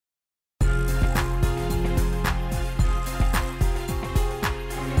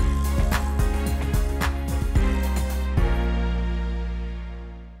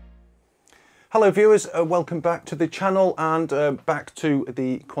Hello viewers, welcome back to the channel and back to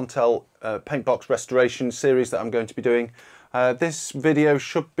the Quantel Paintbox restoration series that I'm going to be doing. This video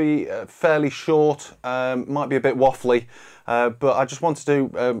should be fairly short, might be a bit waffly, but I just wanted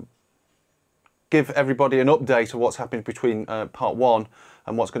to give everybody an update of what's happening between part 1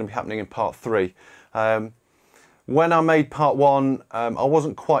 and what's going to be happening in part 3. When I made part 1, I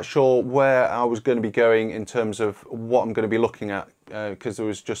wasn't quite sure where I was going to be going in terms of what I'm going to be looking at, because there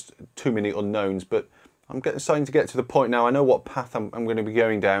was just too many unknowns, but I'm starting to get to the point now. I know what path I'm going to be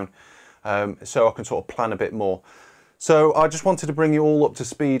going down, so I can sort of plan a bit more. So I just wanted to bring you all up to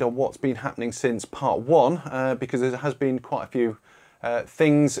speed on what's been happening since part 1, because there has been quite a few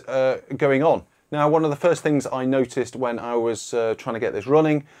things going on. Now, one of the first things I noticed when I was trying to get this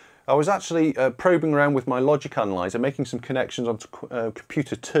running, I was actually probing around with my logic analyzer, making some connections onto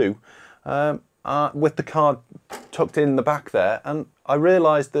computer 2 with the card tucked in the back there, and I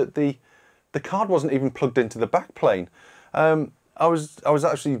realised that the card wasn't even plugged into the back plane. I was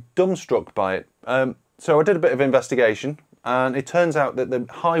actually dumbstruck by it. So I did a bit of investigation, and it turns out that the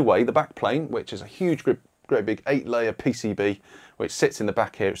highway, the back plane, which is a huge, great big 8-layer PCB, which sits in the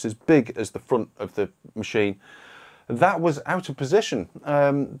back here, it's as big as the front of the machine, that was out of position.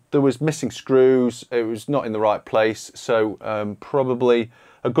 There was missing screws, it was not in the right place, so probably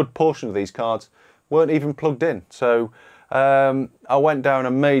a good portion of these cards weren't even plugged in. So I went down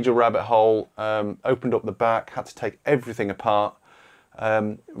a major rabbit hole, opened up the back, had to take everything apart,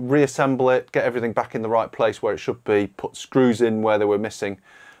 reassemble it, get everything back in the right place where it should be, put screws in where they were missing.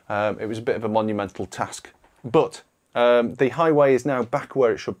 It was a bit of a monumental task, but the highway is now back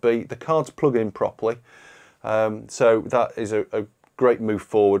where it should be. The cards plug in properly. So that is a great move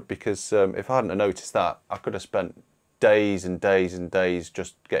forward, because if I hadn't have noticed that, I could have spent days and days and days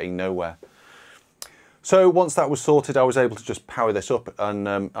just getting nowhere. So once that was sorted, I was able to just power this up and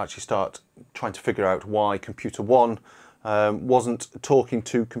actually start trying to figure out why computer 1 wasn't talking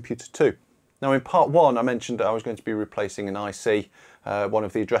to computer 2. Now, in part 1, I mentioned that I was going to be replacing an IC, one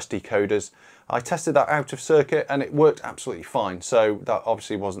of the address decoders. I tested that out of circuit and it worked absolutely fine, so that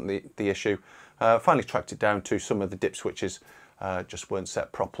obviously wasn't the issue. Finally tracked it down to some of the dip switches just weren't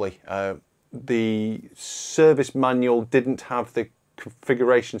set properly. The service manual didn't have the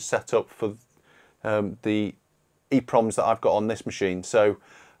configuration set up for the EPROMs that I've got on this machine, so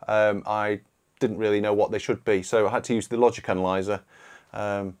I didn't really know what they should be. So I had to use the logic analyzer,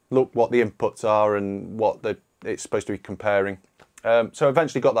 look what the inputs are and what it's supposed to be comparing. So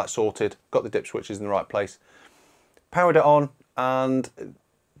eventually got that sorted, got the dip switches in the right place, powered it on, and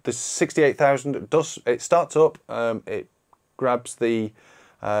the 68000 it starts up, it grabs the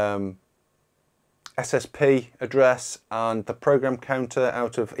SSP address and the program counter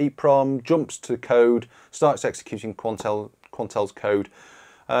out of EPROM, jumps to code, starts executing Quantel's code.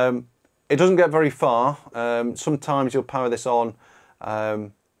 It doesn't get very far. Sometimes you'll power this on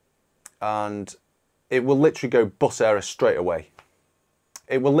and it will literally go bus error straight away.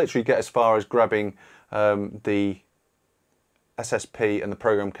 It will literally get as far as grabbing the SSP and the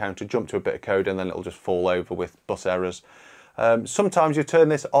program counter, jump to a bit of code, and then it'll just fall over with bus errors. Sometimes you turn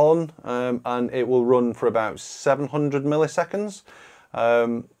this on and it will run for about 700 milliseconds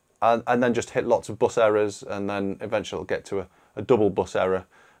and then just hit lots of bus errors, and then eventually it'll get to a double bus error,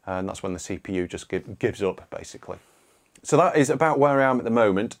 and that's when the CPU just gives up, basically. So that is about where I am at the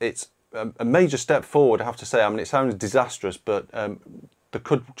moment. It's a major step forward, I have to say. I mean, it sounds disastrous, but there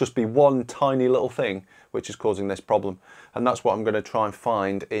could just be one tiny little thing which is causing this problem, and that's what I'm going to try and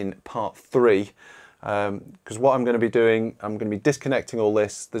find in part 3. Because what I'm going to be doing, I'm going to be disconnecting all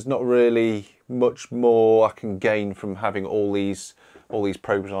this. There's not really much more I can gain from having all these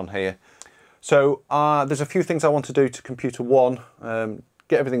probes on here. So there's a few things I want to do to computer 1,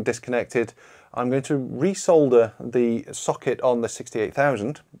 get everything disconnected. I'm going to resolder the socket on the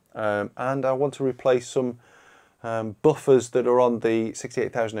 68000, and I want to replace some buffers that are on the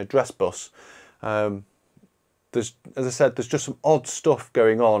 68000 address bus. As I said, there's just some odd stuff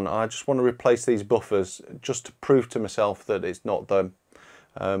going on. I just want to replace these buffers just to prove to myself that it's not them.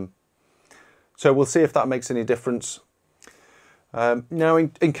 So we'll see if that makes any difference. Now,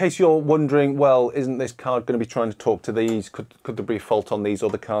 in case you're wondering, well, isn't this card going to be trying to talk to these? Could there be a fault on these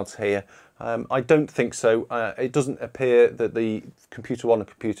other cards here? I don't think so. It doesn't appear that the computer 1 and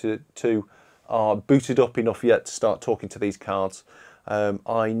computer 2 are booted up enough yet to start talking to these cards.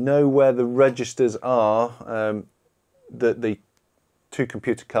 I know where the registers are that the 2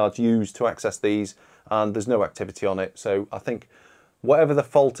 computer cards use to access these, and there's no activity on it. So I think whatever the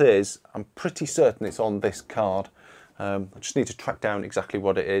fault is, I'm pretty certain it's on this card. I just need to track down exactly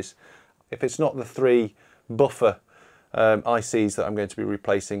what it is. If it's not the 3 buffer ICs that I'm going to be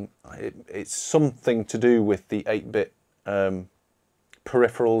replacing. It's something to do with the 8-bit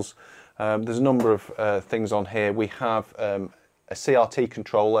peripherals. There's a number of things on here. We have a CRT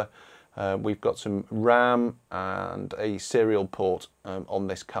controller. We've got some RAM and a serial port on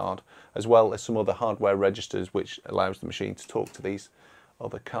this card, as well as some other hardware registers which allows the machine to talk to these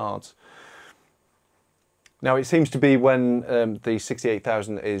other cards. Now it seems to be when the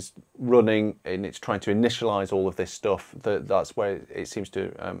 68000 is running and it's trying to initialize all of this stuff, that's where it seems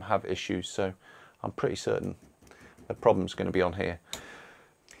to have issues. So I'm pretty certain the problem's going to be on here.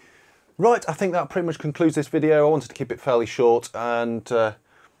 Right, I think that pretty much concludes this video. I wanted to keep it fairly short, and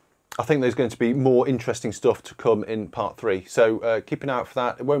I think there's going to be more interesting stuff to come in part 3. So keep an eye out for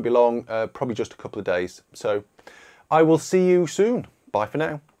that. It won't be long, probably just a couple of days. So I will see you soon. Bye for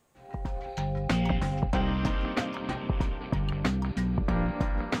now.